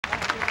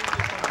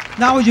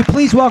Now would you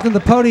please welcome to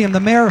the podium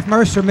the Mayor of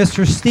Mercer,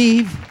 Mr.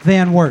 Steve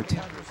Van Wert.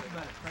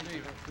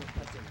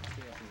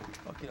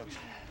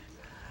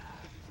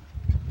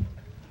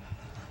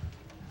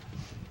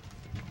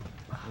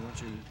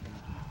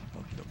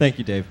 Thank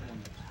you, Dave.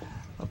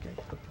 Okay.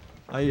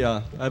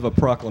 I have a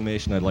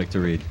proclamation I'd like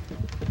to read.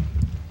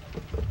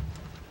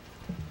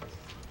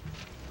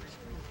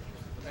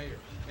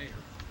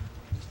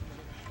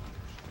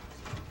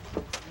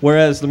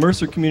 Whereas the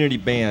Mercer Community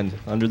Band,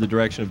 under the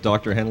direction of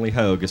Dr. Henley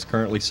Hogue, is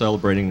currently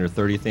celebrating their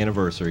 30th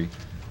anniversary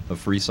of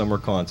free summer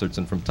concerts,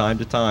 and from time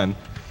to time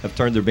have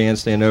turned their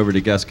bandstand over to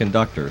guest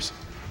conductors.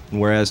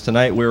 And whereas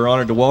tonight we are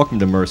honored to welcome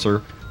to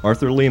Mercer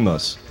Arthur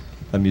Lemos,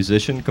 a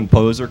musician,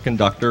 composer,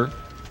 conductor,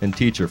 and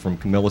teacher from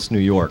Camillus, New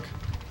York,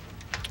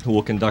 who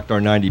will conduct our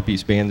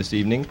 90-piece band this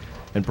evening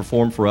and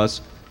perform for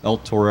us El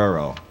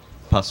Torero,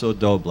 Paso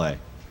Doble,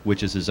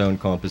 which is his own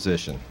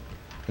composition.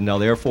 And now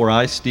therefore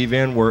I, Steve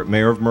Van Wert,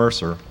 Mayor of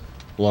Mercer,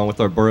 along with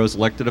our borough's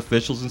elected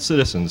officials and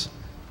citizens,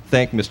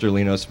 thank Mr.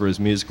 Lemos for his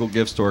musical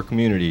gifts to our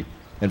community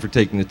and for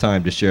taking the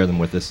time to share them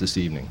with us this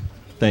evening.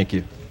 Thank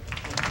you.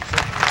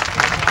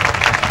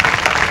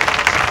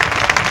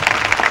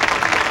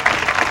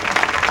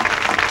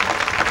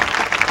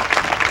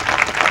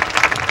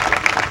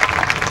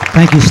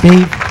 Thank you,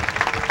 Steve.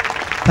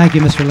 Thank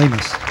you, Mr.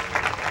 Lemos.